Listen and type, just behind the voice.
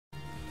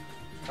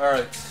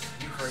Alright.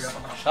 You hurry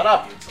up. Shut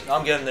up.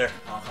 I'm getting there.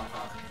 Honk, honk,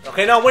 honk.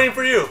 Okay, now I'm waiting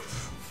for you.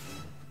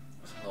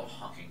 There's a little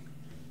honking.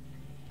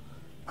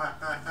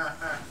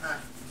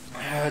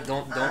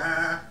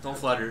 Don't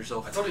flatter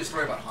yourself. I told you a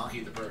story about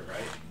Honky the bird,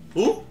 right?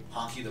 Who?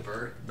 Honky the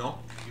bird. No.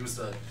 He was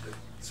so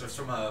it's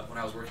from when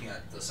I was working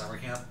at the summer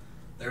camp.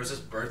 There was this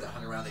bird that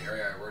hung around the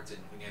area I worked in.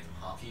 We named him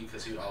Honky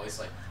because he would always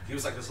he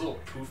was like this little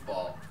poof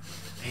ball.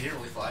 And he didn't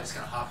really fly, he just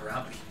kind of hopped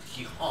around, but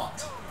he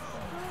honked.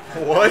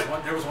 What?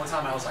 There was one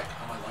time I was like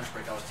on my lunch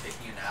break, I was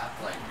taking a nap,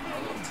 like a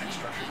little tent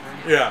structure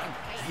thing. Yeah.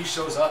 And he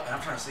shows up and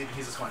I'm trying to sleep and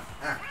he's just going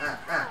and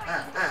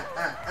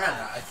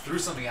I threw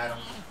something at him.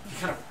 He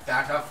kind of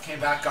backed up, came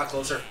back, got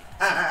closer,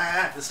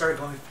 It started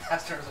going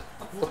faster. I was like,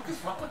 what the fuck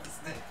is wrong with this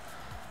thing?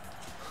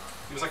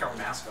 He was like our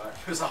mascot.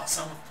 He was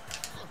awesome.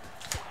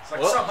 It's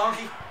like, what's up,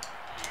 Honky?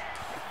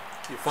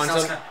 You find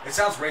something? It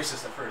sounds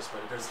racist at first,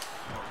 but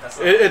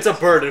it's a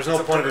bird. There's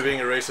no point of it being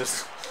a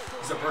racist.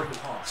 It's a bird who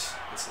honks.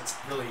 It's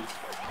really,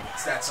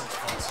 it's that simple.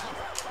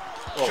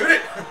 Oh. Shoot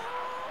it!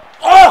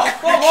 Oh,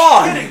 come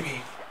on! You're kidding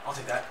me. I'll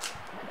take that.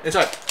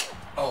 Inside.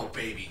 Oh,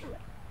 baby.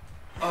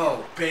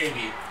 Oh,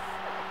 baby.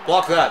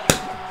 Block that.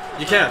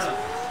 You can't.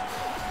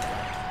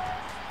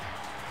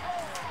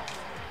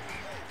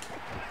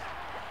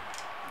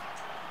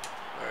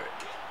 Alright.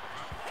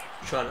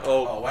 Trying to,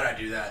 Oh, why'd I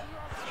do that?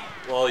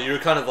 Well, you were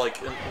kind of like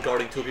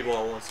guarding two people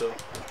at once, so.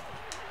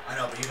 I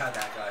know, but you had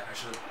that guy. I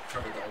should have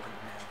covered the open man.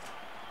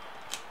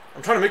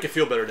 I'm trying to make it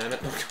feel better, damn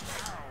it.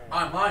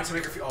 I'm lying to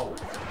make her feel. Oh.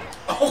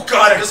 Oh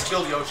god, I just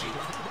killed Yoshi.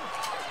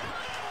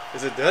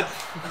 Is it dead?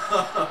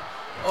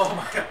 Oh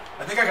my god.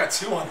 I think I got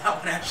 2 on that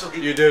one actually.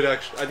 You did,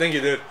 actually. I think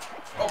you did.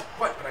 Oh,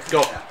 what? But I couldn't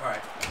Go. get that.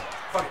 Alright.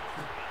 Fuck it.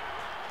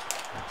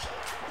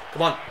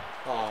 Come on.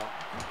 Aw.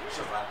 You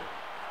should have labbed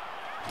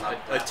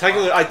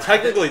it. I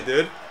technically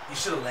did. You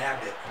should have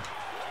labbed it.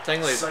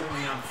 Technically.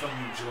 Suddenly I'm from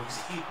New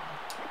Jersey.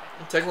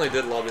 Technically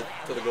did lob it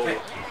to the goal. Hey.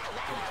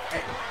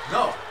 Hey.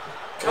 No.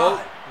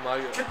 Oh,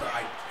 God. Get the...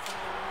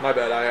 my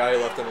bad. I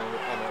left him on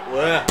that.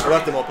 Well, I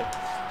left him open.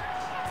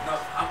 No,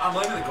 I'm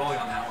blaming the goalie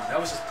on that one. That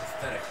was just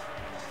pathetic.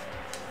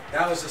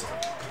 That was just a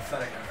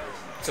pathetic effort.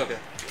 It's okay.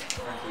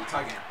 Frankly,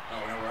 tie game. No,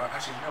 we're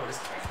actually, no, it is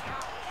tie game.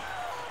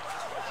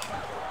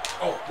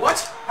 Oh, what?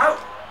 How?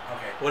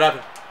 Okay. What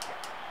happened?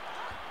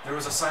 There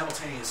was a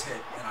simultaneous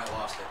hit, and I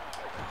lost it.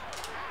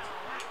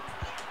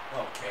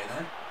 Okay,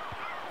 then.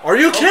 Are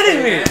you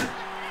kidding me? Okay.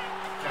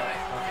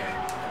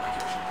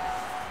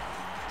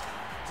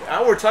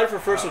 Now we're tied for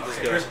first with this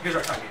guy. Here's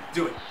our tie game.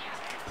 Do it.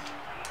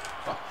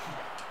 Fuck.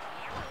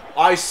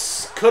 I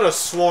could have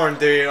sworn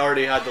they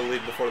already had the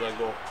lead before that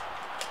goal.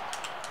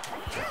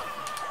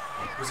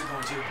 Who's it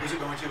going to? Who's it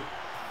going to?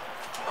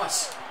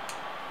 Us.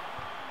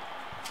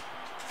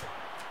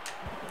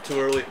 Too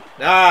early.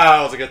 Nah,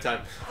 that was a good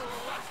time.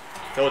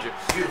 Told you.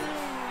 Beautiful.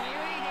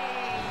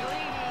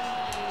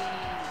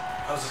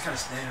 I was just kind of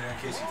standing there in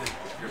case you did.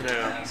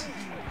 Yeah.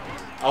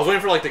 I was waiting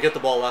for to get the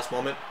ball last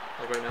moment,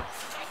 like right now.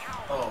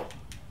 Oh.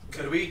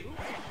 Could we?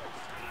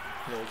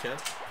 No, we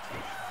can't.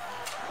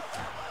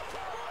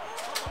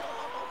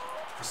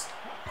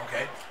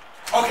 Okay.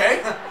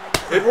 Okay.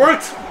 It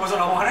worked. Wasn't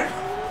what I wanted,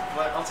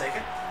 but I'll take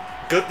it.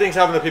 Good things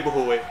happen to people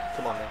who wait.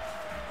 Come on now.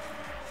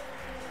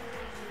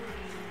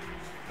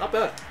 Not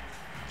bad.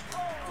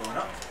 Going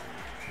up.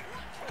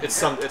 It's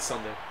Sunday.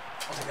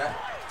 I'll take that.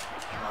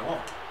 No, I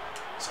won't.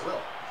 Yes, I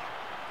will.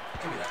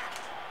 Give me that.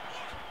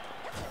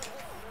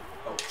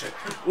 Oh shit.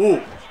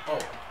 Ooh. Oh.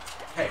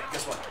 Hey,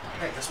 guess what?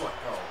 Hey, guess what?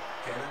 Oh.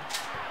 Okay then.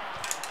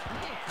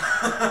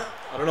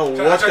 I don't know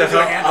what the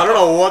hell. I don't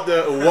know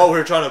what we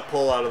were trying to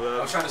pull out of that.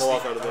 I was trying to pull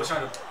off out of I was that.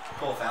 trying to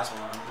pull a fast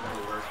one on him. It didn't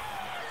really work.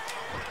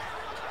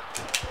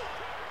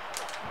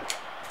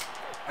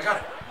 I got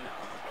it.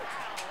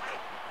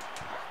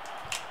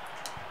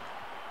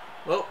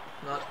 Well,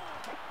 not.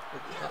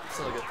 It's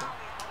not a good thing.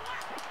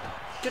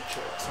 Get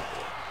your ass up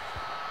there.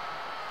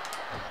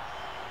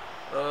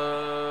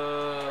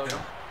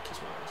 Yeah. Kiss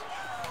my ass.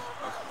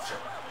 Okay,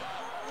 shit.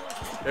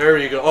 There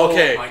you go.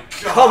 Okay. Oh my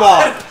God. Come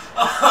on.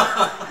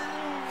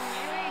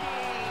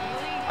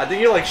 I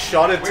think you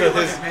shot it to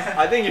his.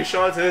 I think you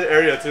shot it to his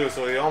area too,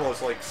 so he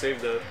almost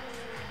saved the.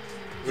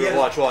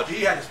 Watch.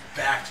 He had his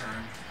back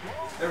turned.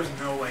 There was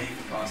no way he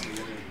could possibly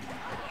get it.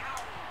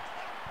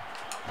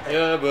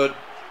 Yeah, but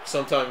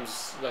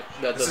sometimes that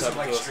does This isn't happen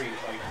like to us. street.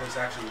 There's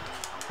actually.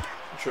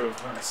 True.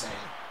 What am I saying?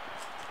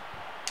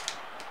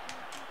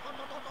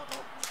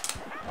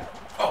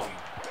 Oh.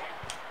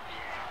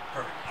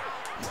 Perfect.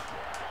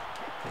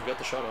 You got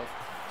the shot off.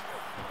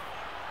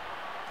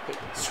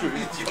 Screw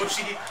you.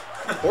 Yoshi.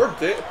 Poor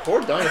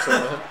dinosaur,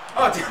 man.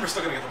 Oh, damn, we're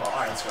still gonna get the ball.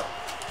 Alright, let's go.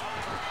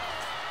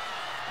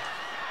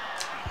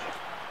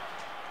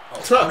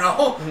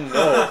 Oh, no.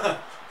 No.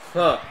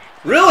 Huh.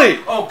 Really?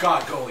 Oh,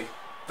 God, goalie.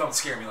 Don't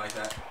scare me like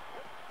that.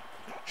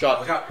 Shot.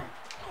 Look out.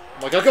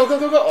 Oh my God, go.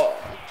 Oh.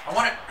 I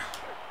want it.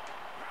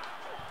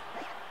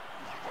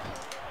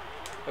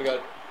 I got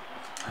it.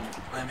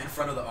 I'm in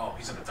front of the... Oh,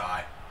 he's gonna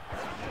die.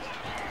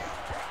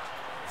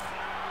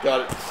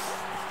 Got it.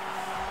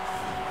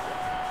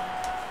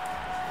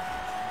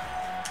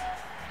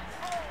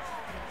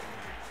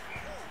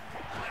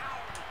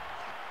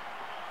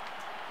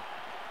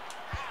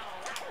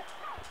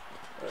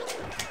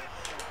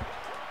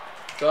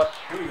 Stop.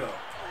 Here we go.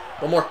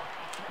 One more.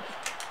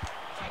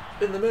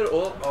 In the middle.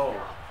 Oh. Oh.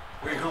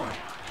 Where are you going?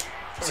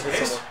 Is it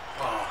his?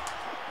 Oh.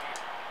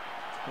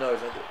 No,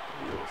 he's not.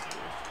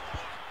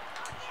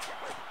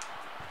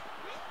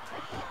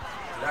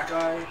 That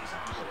guy.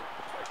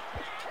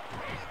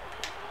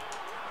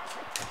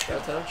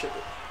 Got time, chip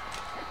it.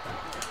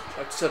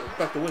 Back to center,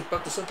 back to wing,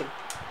 back to center.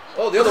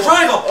 Oh, the other one.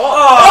 Triangle!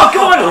 Oh,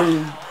 come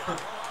on!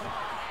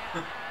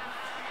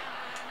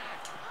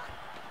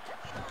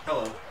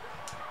 Hello.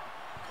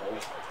 Oh.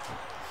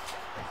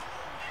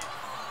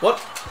 What?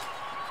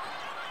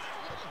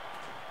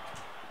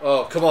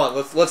 Oh, come on,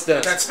 let's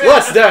dance.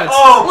 Let's dance.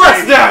 Oh,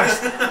 let's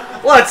dance.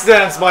 Let's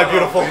dance, my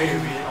beautiful. Baby,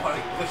 I want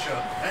to push you.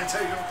 And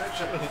tell you to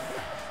push you.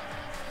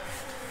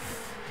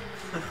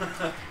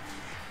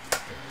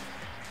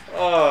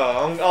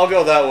 Oh, I'll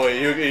go that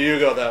way. You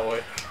go that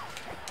way.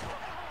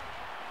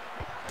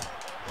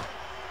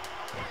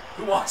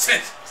 Who wants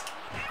it?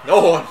 No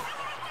one.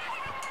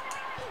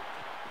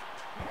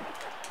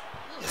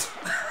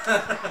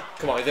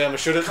 Come on, you think I'm gonna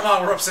shoot it? Come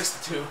on, we're up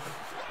 6-2.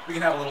 We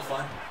can have a little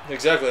fun.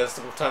 Exactly, that's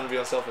the time to be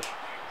unselfish.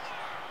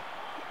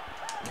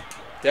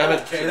 Damn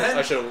it! Okay, then.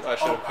 I should have I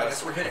passed.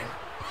 guess we're hitting.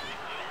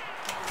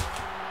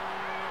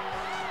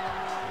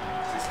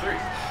 6-3.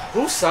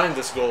 Who signed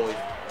this goalie?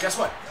 Guess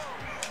what?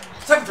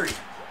 7-3.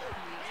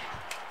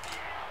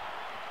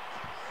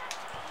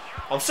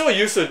 I'm so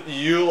used to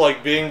you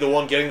like being the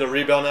one getting the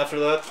rebound after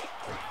that.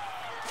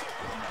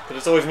 But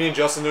it's always me and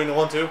Justin doing the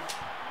 1-2.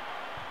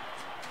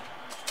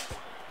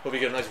 Hope you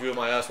get a nice view of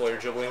my ass while you're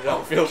dribbling down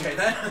the field. Okay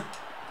then.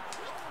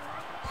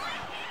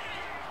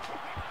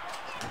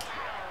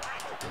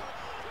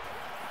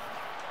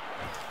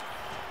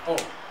 Oh,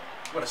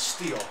 what a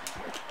steal.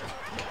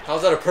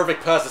 How's that a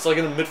perfect pass? It's like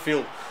in the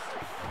midfield.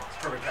 It's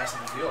perfect pass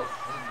in the field.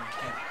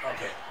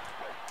 Okay.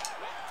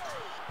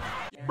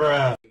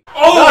 Bruh.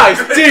 Oh, nice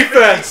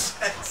defense!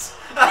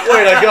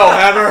 Way to go,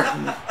 Hammer!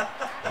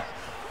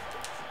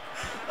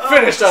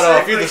 Finish that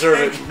off, you deserve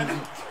it.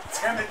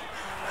 Damn it.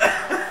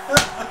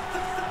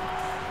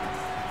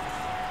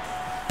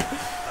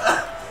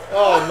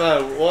 Oh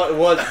man,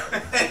 what?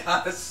 Hang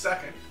on a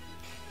second.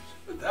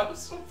 That was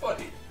so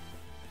funny.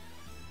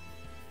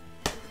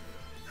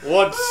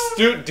 What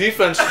stupid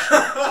defense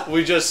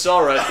we just saw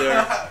right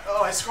there.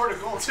 Oh, I scored a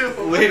goal too.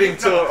 Leading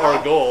to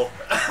our goal.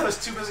 I was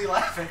too busy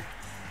laughing.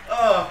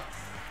 Oh.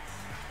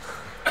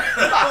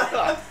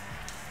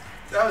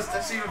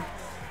 That's even.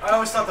 I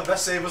always thought the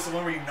best save was the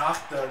one where you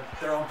knocked their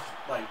own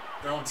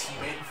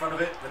teammate in front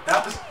of it. But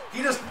that was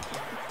he just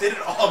did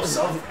it all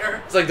himself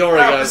there. It's like, don't worry,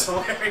 guys. That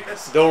was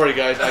hilarious. Don't worry,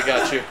 guys. I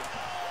got you.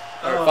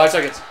 All right, 5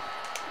 seconds.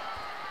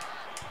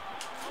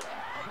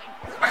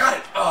 I got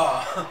it.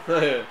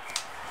 Oh.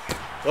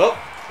 Well,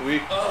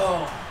 we.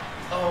 Oh,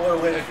 what a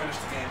way to finish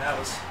the game. That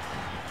was.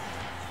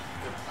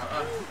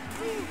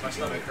 My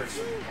stomach hurts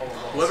from all the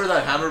balls. Whoever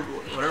that Hammer,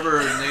 whatever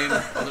her name.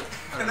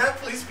 Can that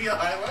please be a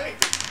highlight?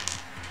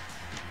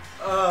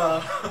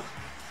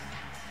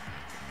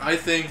 I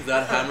think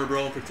that Hammer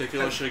bro in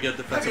particular should get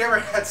defensive. Have you ever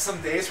had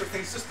some days where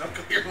things just don't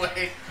go your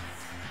way?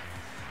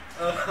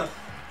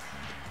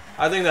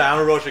 I think that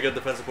Hammer bro should get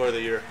defensive player of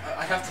the year.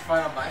 I have to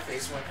find on my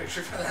face one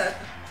picture for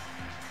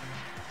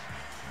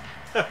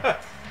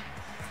that.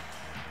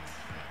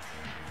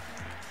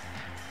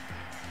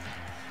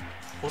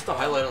 What's the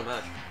highlight of the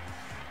match?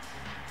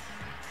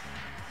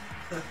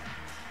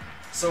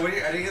 So when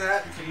you're editing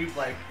that, can you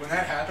when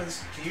that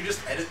happens, can you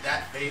just edit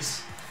that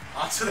face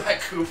onto that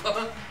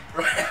Koopa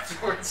right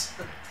afterwards?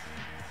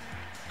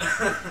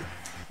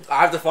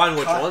 I have to find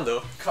which one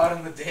though. Caught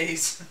in the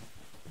daze.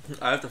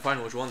 I have to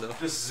find which one though.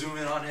 Just zoom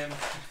in on him.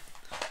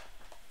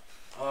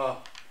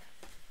 Oh,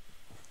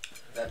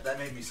 that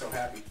made me so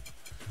happy.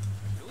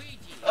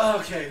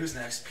 Okay, who's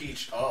next?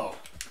 Peach. Oh.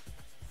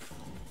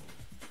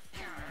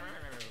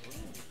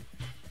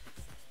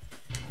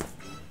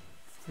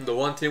 The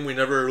one team we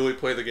never really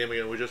played the game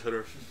again. We just hit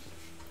her.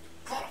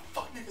 A lot of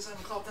fuck niggas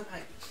haven't called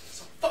tonight.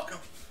 So fuck them.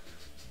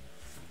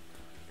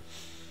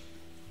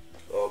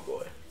 Oh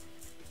boy.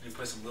 You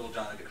play some Little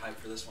John to get hyped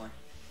for this one.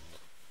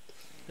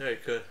 Yeah, you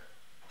could.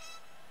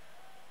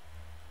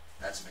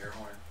 That's some air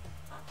horn.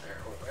 Not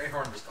there. Air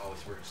horn just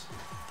always works.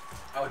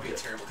 I would be a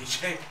terrible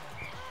DJ.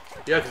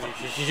 Yeah,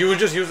 because you would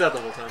just use that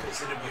the whole time.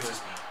 Because it amuses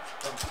me.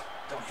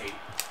 Don't hate.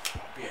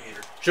 Be a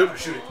hater. Shoot.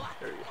 Shoot it.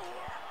 There you go.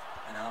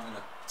 And now I'm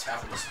gonna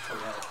tackle this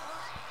Toyota.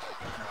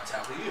 And I'm gonna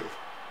tackle you.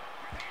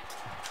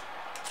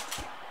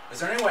 Is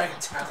there any way I can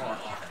tackle on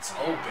offense?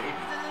 Oh baby.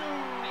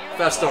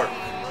 Fast start.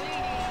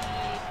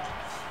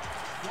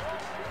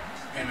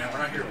 Hey man, we're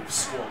not here to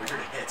score, we're here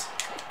to hit.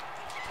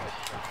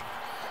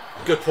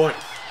 Good point.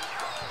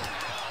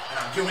 And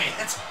I'm doing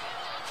it.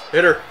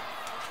 Hit her.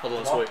 Hold on,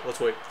 let's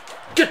wait.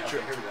 Get Okay,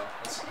 your. here we go.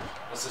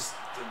 Let's just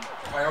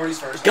priorities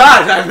first.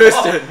 God, I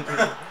missed it.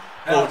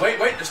 No, wait,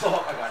 there's still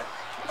hope. I got it.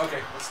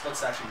 Okay,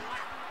 let's actually.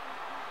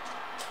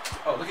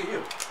 Oh, look at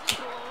you.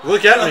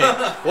 Look at me.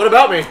 What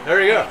about me?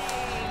 There you go.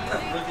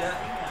 Look at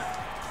me.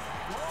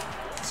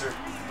 Is there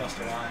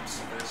Buster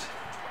Rhymes?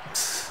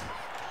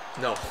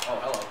 No. Oh,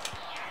 hello.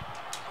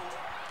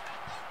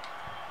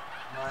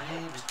 No, My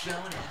name is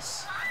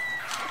Jonas.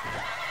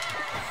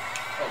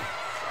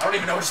 Oh, I don't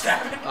even know what's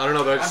happening. I don't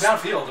know, but I'm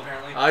downfield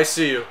apparently. I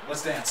see you.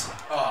 Let's dance.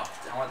 Oh,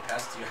 I want to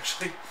pass it to you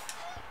actually.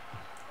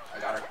 I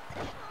got her.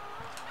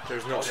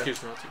 There's no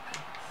excuse not to.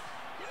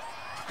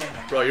 Damn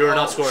it. Bro, you were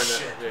not scoring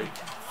shit. that.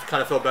 Yeah,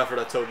 kind of felt bad for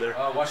that toad there.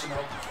 Oh, watch the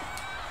middle.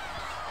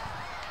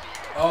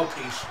 Oh,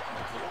 Peach.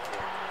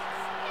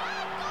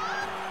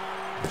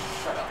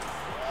 Shut up.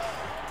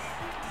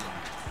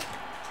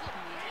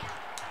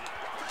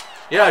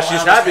 Yeah, Oh, she's I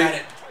almost had happy.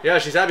 it. Yeah,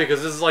 she's happy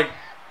because this is like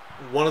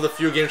one of the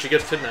few games she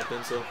gets kidnapped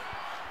in, so.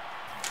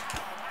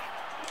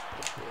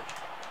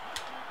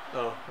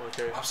 Oh,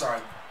 okay. I'm sorry.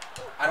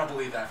 I don't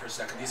believe that for a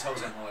second. These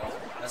hoes ain't loyal.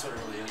 That's what it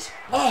really is.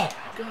 Oh,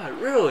 God,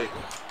 really?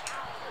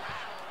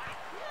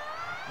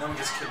 No one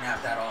gets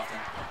kidnapped that often.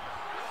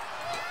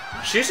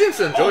 She seems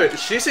to enjoy it.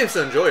 She seems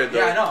to enjoy it, though.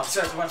 Yeah, I know. That's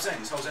what I'm saying.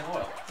 These hoes ain't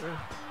loyal. Yeah.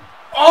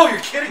 Oh, you're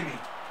kidding me.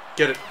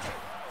 Get it.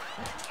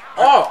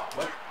 Oh!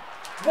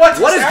 What?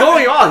 What is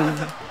going on?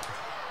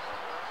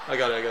 I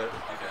got it, I got it.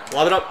 Okay.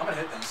 Lob it up. I'm gonna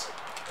hit things.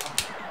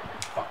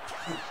 Fuck.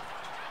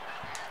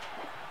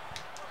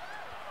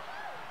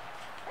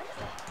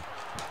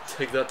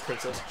 Take that,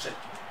 princess. Shit.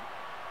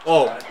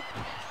 Oh. Got it.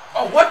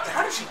 Oh, what?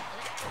 How did she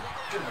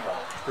get in the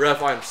ball?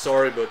 Ref, I'm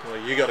sorry, but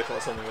like, you gotta call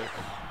something there.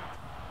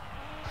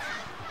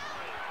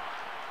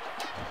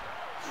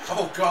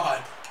 Oh,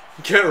 God.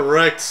 Get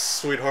wrecked,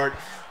 sweetheart.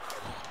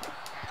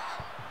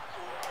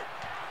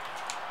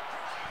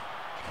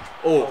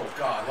 Oh. Oh,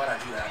 God. Why'd I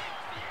do that?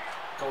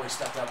 Goalie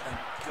stepped up, thank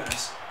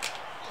goodness.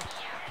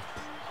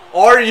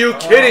 Are you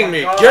kidding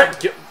me? God.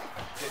 Get.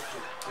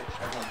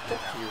 Everyone,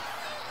 Fuck you.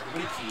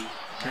 everybody pee.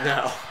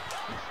 Now.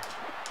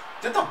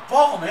 Get the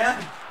ball,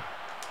 man.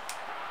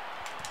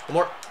 One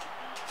more.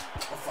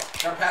 Oh,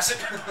 fuck. Gotta pass it.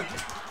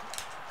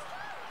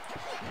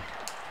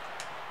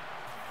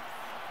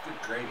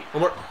 Good gravy.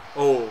 One more.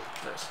 Oh,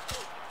 nice.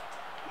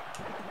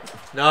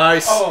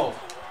 Nice. Oh.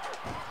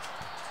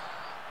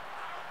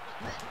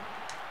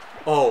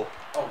 Oh.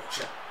 Oh,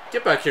 shit.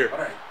 Get back here. All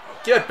right. Oh,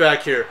 Get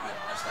back here. I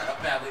messed that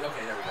up badly.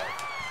 Okay, there we go.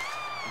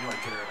 You want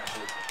to get her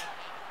eventually.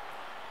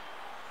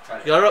 Try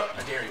to. Got her up.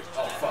 I dare you.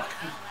 Oh, fuck.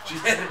 She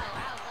hit it.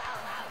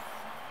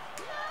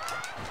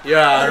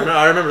 Yeah,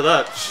 I remember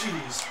that.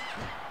 Jeez.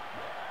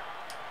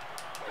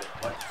 Wait,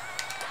 what?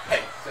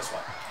 Hey, guess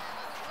what?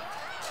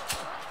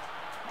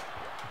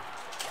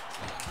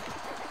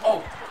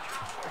 Oh.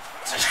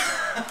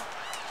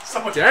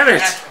 Someone. Damn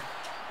it.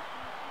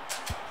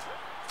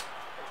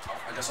 Oh,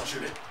 I guess I'll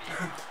shoot it.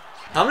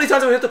 How many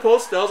times have we hit the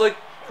post? That was like,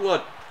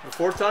 what, the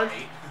 4th time?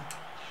 8.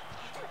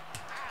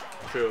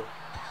 True.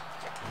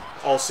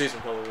 All season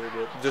probably,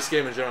 but this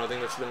game in general, I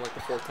think that's been like the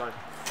 4th time.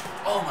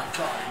 Oh my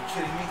god, are you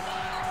kidding me?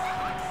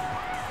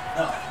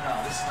 No,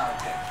 no, this is not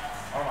okay.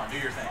 Hold on, do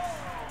your thing.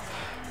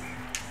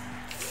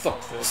 Fuck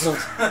this.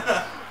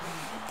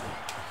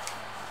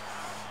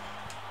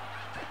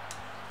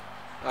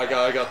 I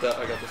got that.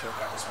 I got this one.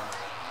 Got this one.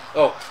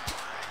 Oh,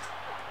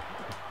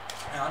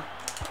 Hang on.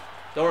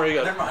 don't worry, you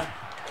got it. Never mind.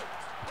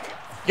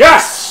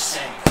 Yes!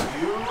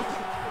 Thank you.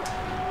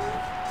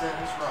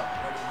 Dennis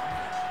Rodman.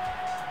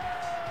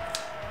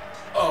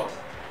 Oh.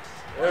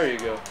 There you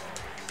go.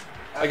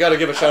 I gotta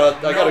give a shout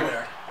out. I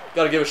Nowhere.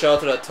 gotta give a shout out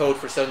to that toad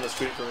for setting the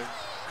screen for me.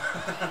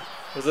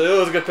 It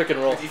was a good pick and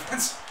roll. Good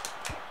defense.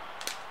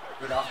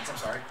 Good offense, I'm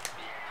sorry.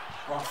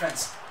 Wrong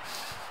fence.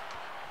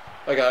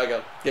 I got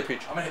it. Get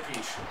Peach. I'm gonna hit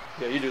Peach.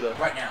 Yeah, you do that.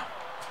 Right now.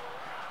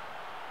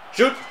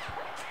 Shoot!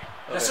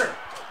 Yes, Okay. sir.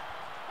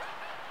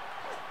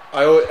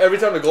 Every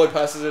time the goalie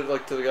passes it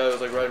like to the guy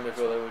who's like right in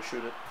midfield, I always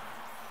shoot it.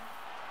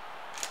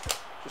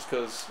 Just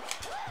because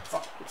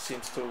it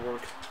seems to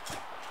work.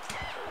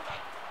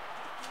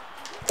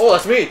 Oh,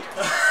 that's me!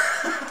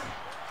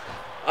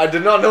 I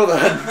did not know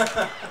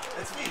that.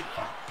 It's me.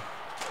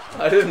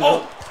 I didn't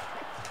know. Oh.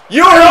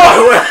 You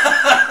know!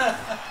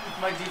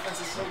 My defense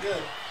is so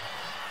good.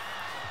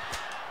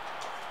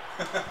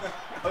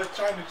 I was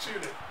trying to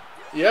shoot it.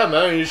 Yeah,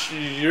 man,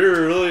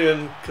 you're really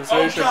in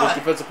consideration for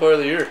Defensive Player of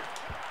the Year.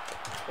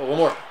 Oh, one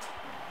more.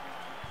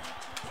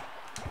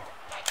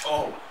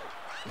 Oh.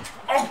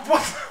 Oh,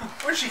 what?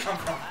 Where'd she come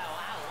from?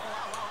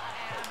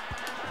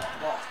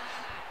 Ball.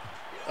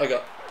 I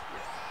got.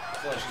 I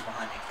feel like she's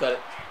behind me. Got it.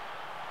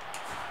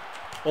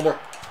 One more.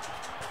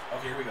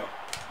 Okay, here we go.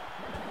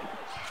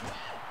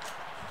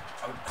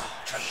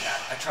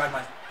 I tried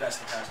my best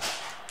to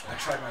pass. I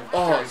tried my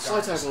very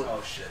slide darndest. tackle.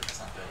 Oh shit, that's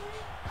not good.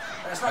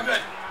 That's not good.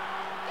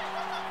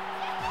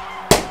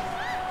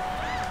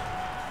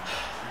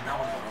 Now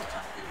I'm going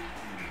overtime.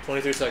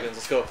 23 seconds.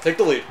 Let's go. Take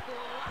the lead.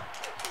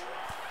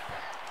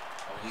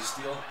 Oh, you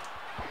steal.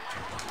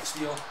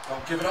 Steal.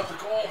 Don't give it up. The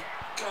goal.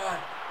 God.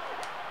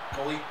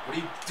 Goalie, what are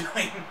you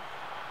doing?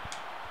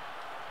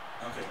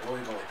 Okay,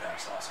 goalie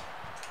pass. Awesome.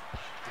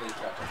 Goalie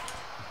got there.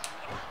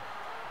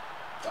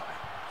 Die.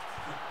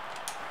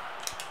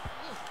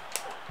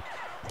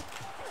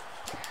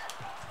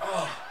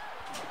 Oh.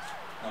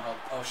 No help.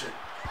 Oh shit.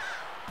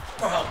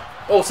 No help.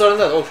 Oh, sudden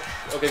that. Oh,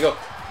 okay, go.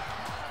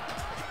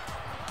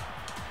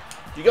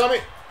 You got me.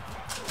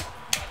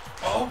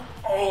 Oh.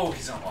 Oh,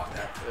 he's unlocked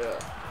that. Yeah.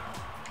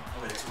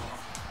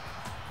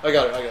 I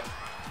got it. I got it.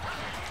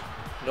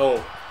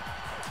 No.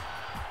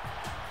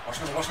 Watch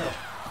middle, watch middle.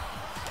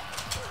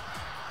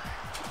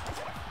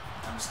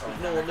 I'm just throwing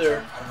No that one back there.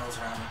 turn. I don't know what's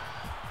around me.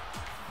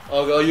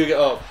 I'll go. You get.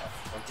 Oh.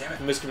 Oh, damn it.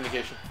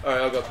 Miscommunication.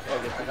 Alright, I'll go. Okay,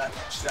 I'll go. I got,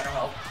 she's got no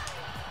help.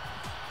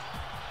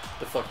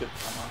 Deflected.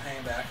 I'm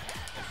hanging back.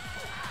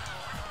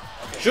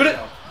 Okay, Shoot it!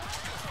 go.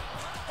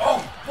 Oh,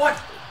 what?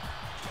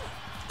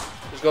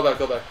 Just go back,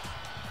 go back.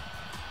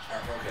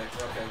 Alright, we're okay,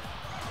 we're okay.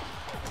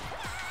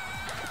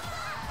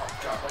 Oh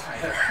god, why can't I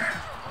hit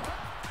her?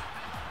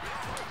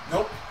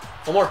 Nope.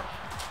 One more.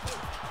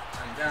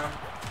 Turning down.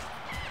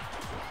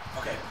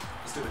 Okay,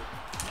 let's do it.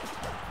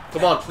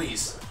 Come on.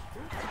 Please.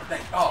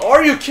 Thank oh.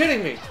 Are you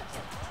kidding me?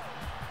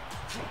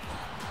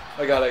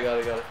 I got it, I got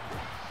it, I got it.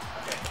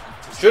 Okay.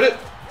 Shoot it!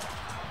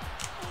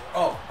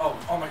 Oh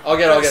my god. I'll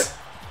get it, I'll get it.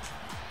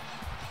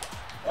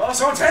 Oh,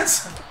 so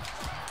intense!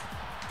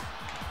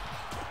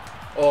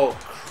 Oh,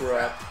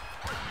 crap.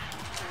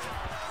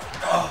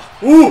 Oh.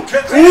 Ooh!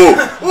 Ooh!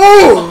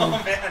 Ooh!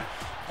 Oh man,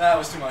 that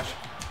was too much.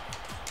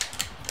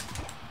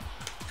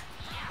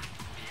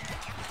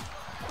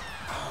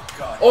 Oh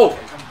god. Oh, okay,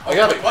 I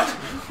got wait, it. What?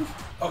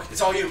 Okay,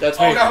 it's all you. That's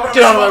oh, me. God, what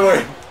Get out of my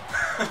way.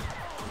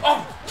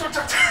 Oh!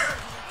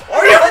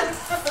 Are you?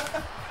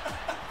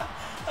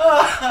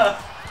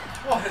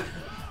 What?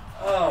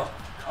 Oh,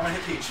 I'm gonna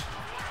hit Peach.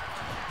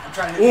 I'm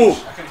trying to hit Ooh.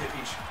 Peach. I couldn't hit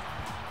Peach.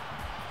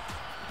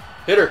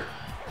 Hit her.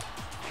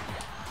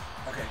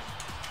 Okay.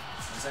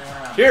 Is anyone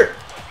around? Here.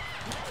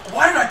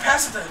 Why did I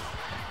pass it to...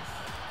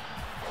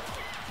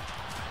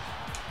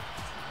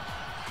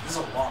 This is a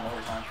long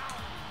overtime.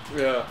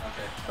 Yeah.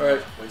 Okay.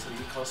 Alright. Wait till you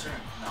get closer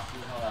and knock you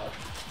the hell out.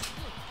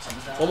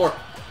 Someone's down. One more.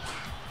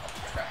 Oh,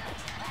 crap.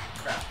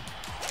 Crap.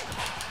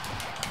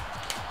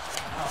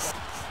 Oh.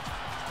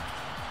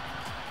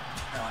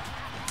 Come on.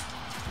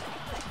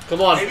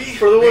 Come on. Maybe?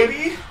 For the win.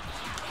 Maybe?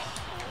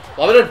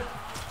 Lob it in.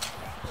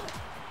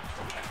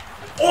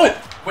 Oh!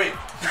 Wait.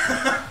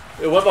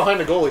 It went behind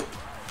the goalie.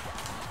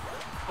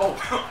 Oh,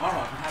 I don't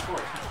know. I'm half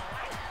court.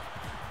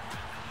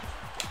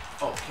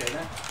 Okay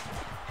then.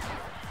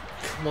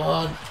 Come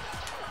on.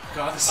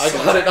 God, this is I so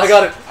got it. intense. I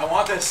got it. I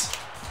want this.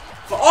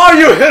 Oh,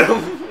 you hit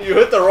him. You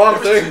hit the wrong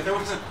thing. There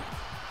wasn't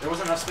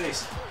enough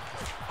space.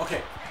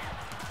 Okay.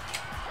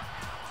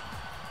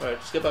 Alright,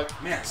 just get back.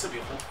 Man, this will be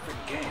a whole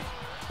freaking game.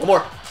 One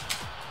more.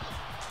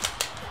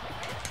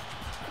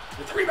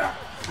 Get the rebound.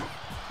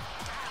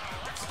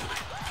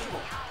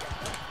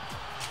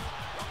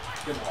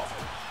 Good ball.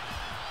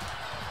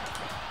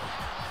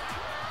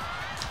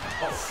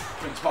 Oh,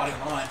 putting his body on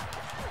the line.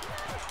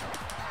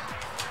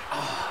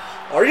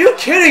 Are you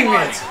kidding me?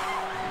 What?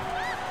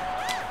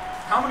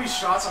 How many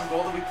shots on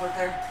goal did we put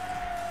there?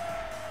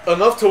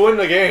 Enough to win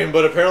the game,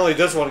 but apparently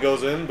this one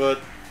goes in, but...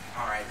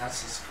 Alright,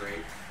 that's just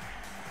great.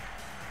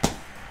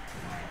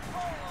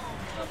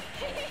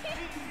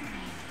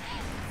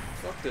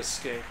 Fuck this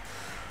game.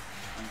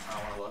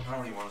 I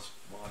don't even want to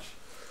watch.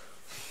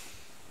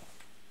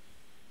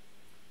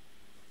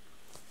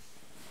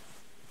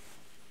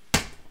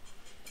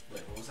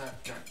 Wait, what was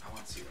that? God, I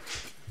want to see that.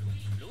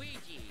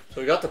 So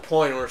we got the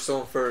point, we're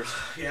still in first.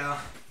 Yeah.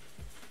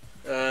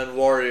 And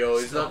Wario,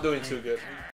 he's Still, not doing too good.